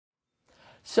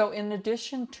So in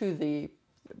addition to the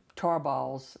tar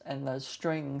balls and the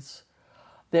strings,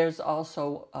 there's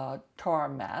also tar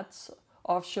mats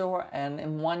offshore, and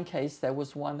in one case there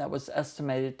was one that was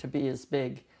estimated to be as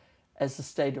big as the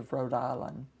state of Rhode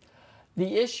Island.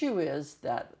 The issue is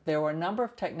that there were a number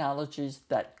of technologies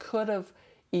that could have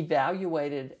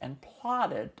evaluated and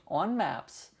plotted on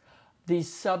maps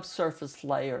these subsurface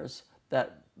layers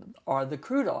that are the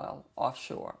crude oil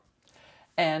offshore.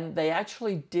 And they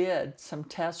actually did some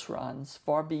test runs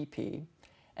for BP,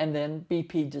 and then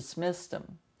BP dismissed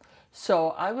them. So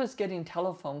I was getting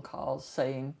telephone calls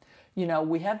saying, you know,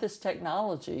 we have this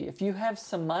technology. If you have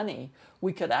some money,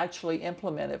 we could actually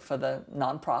implement it for the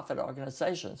nonprofit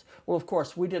organizations. Well, of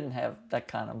course, we didn't have that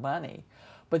kind of money.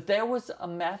 But there was a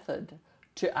method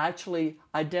to actually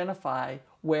identify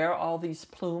where all these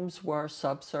plumes were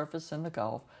subsurface in the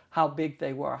Gulf, how big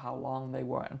they were, how long they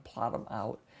were, and plot them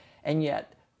out. And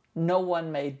yet, no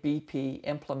one made BP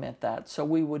implement that, so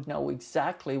we would know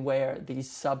exactly where these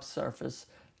subsurface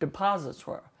deposits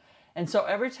were. And so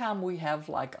every time we have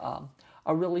like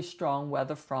a really strong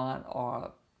weather front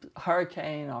or a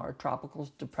hurricane or a tropical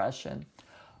depression,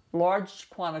 large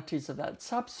quantities of that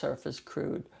subsurface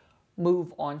crude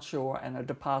move onshore and are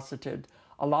deposited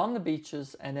along the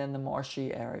beaches and in the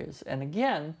marshy areas. And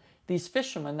again, these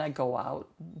fishermen that go out,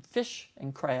 fish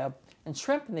and crab and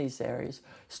shrimp in these areas,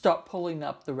 start pulling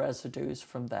up the residues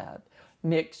from that,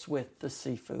 mixed with the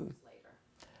seafood.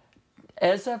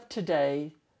 As of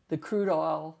today, the crude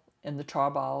oil in the tar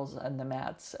balls and the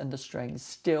mats and the strings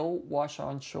still wash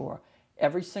on shore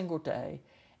every single day.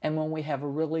 And when we have a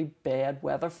really bad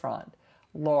weather front,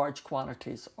 large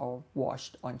quantities are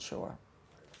washed on shore.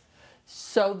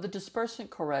 So the dispersant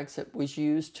Corexit was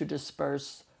used to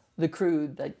disperse the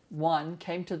crude that, one,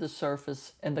 came to the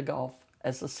surface in the Gulf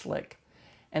as a slick,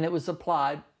 and it was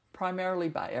applied primarily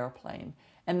by airplane.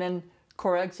 And then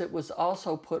Corexit was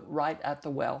also put right at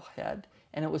the wellhead,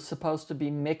 and it was supposed to be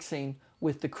mixing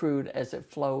with the crude as it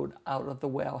flowed out of the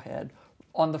wellhead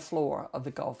on the floor of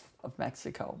the Gulf of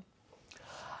Mexico.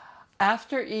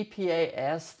 After EPA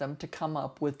asked them to come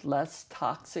up with less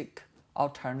toxic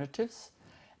alternatives,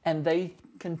 and they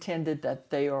contended that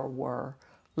there were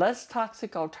less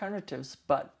toxic alternatives,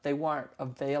 but they weren't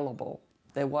available.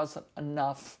 There wasn't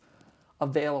enough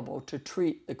available to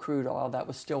treat the crude oil that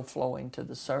was still flowing to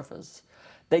the surface.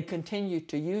 They continued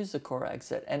to use the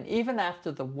Corexit, and even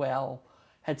after the well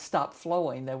had stopped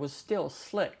flowing, there was still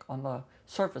slick on the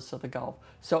surface of the Gulf,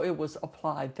 so it was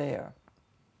applied there.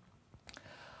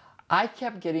 I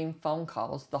kept getting phone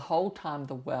calls the whole time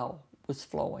the well was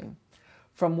flowing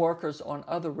from workers on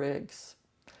other rigs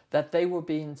that they were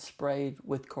being sprayed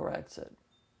with Corexit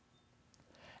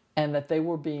and that they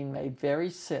were being made very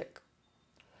sick.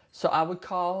 So I would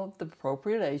call the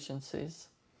appropriate agencies,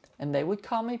 and they would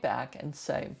call me back and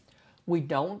say, we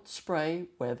don't spray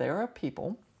where there are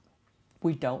people,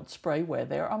 we don't spray where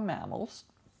there are mammals,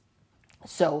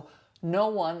 so no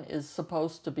one is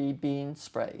supposed to be being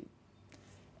sprayed.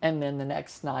 And then the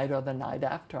next night or the night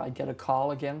after, I'd get a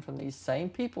call again from these same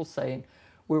people saying,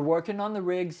 we're working on the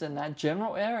rigs in that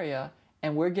general area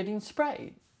and we're getting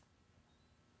sprayed.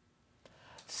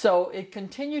 So it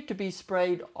continued to be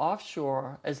sprayed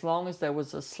offshore as long as there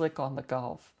was a slick on the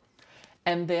Gulf.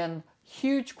 And then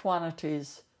huge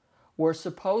quantities were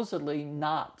supposedly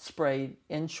not sprayed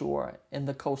inshore in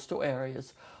the coastal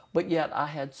areas, but yet I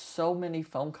had so many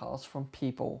phone calls from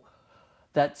people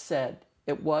that said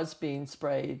it was being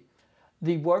sprayed.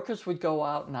 The workers would go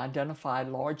out and identify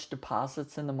large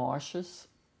deposits in the marshes,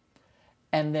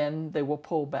 and then they will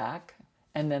pull back,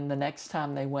 and then the next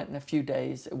time they went in a few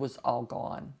days, it was all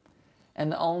gone.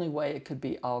 And the only way it could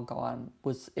be all gone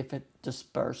was if it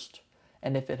dispersed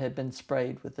and if it had been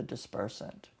sprayed with a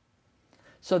dispersant.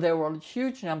 So there were a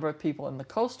huge number of people in the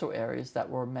coastal areas that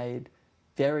were made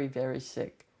very, very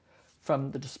sick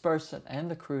from the dispersant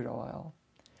and the crude oil.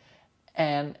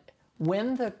 And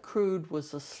when the crude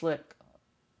was a slick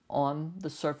on the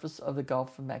surface of the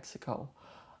Gulf of Mexico,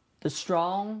 the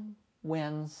strong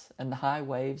winds and the high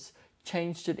waves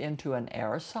changed it into an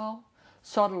aerosol,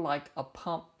 sort of like a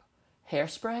pump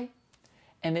hairspray,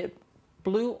 and it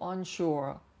blew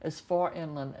onshore as far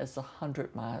inland as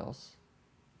 100 miles.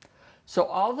 So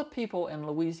all the people in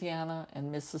Louisiana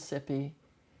and Mississippi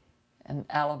and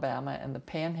Alabama and the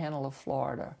panhandle of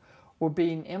Florida were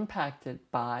being impacted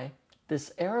by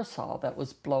this aerosol that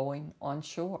was blowing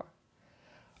onshore.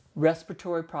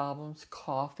 Respiratory problems,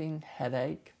 coughing,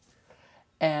 headache,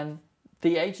 and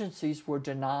the agencies were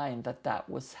denying that that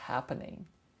was happening.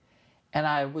 And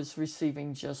I was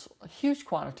receiving just huge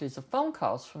quantities of phone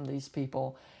calls from these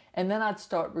people, and then I'd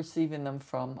start receiving them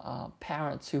from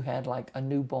parents who had like a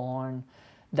newborn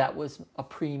that was a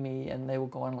preemie, and they were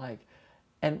going like,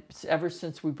 and ever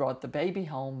since we brought the baby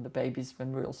home, the baby's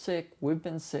been real sick, we've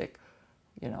been sick.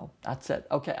 You know, I said,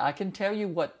 okay, I can tell you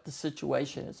what the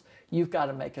situation is. You've got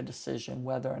to make a decision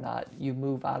whether or not you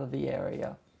move out of the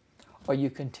area or you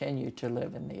continue to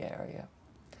live in the area.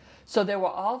 So there were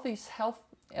all these health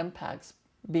impacts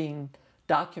being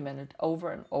documented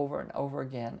over and over and over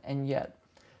again, and yet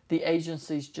the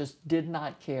agencies just did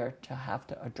not care to have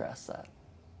to address that.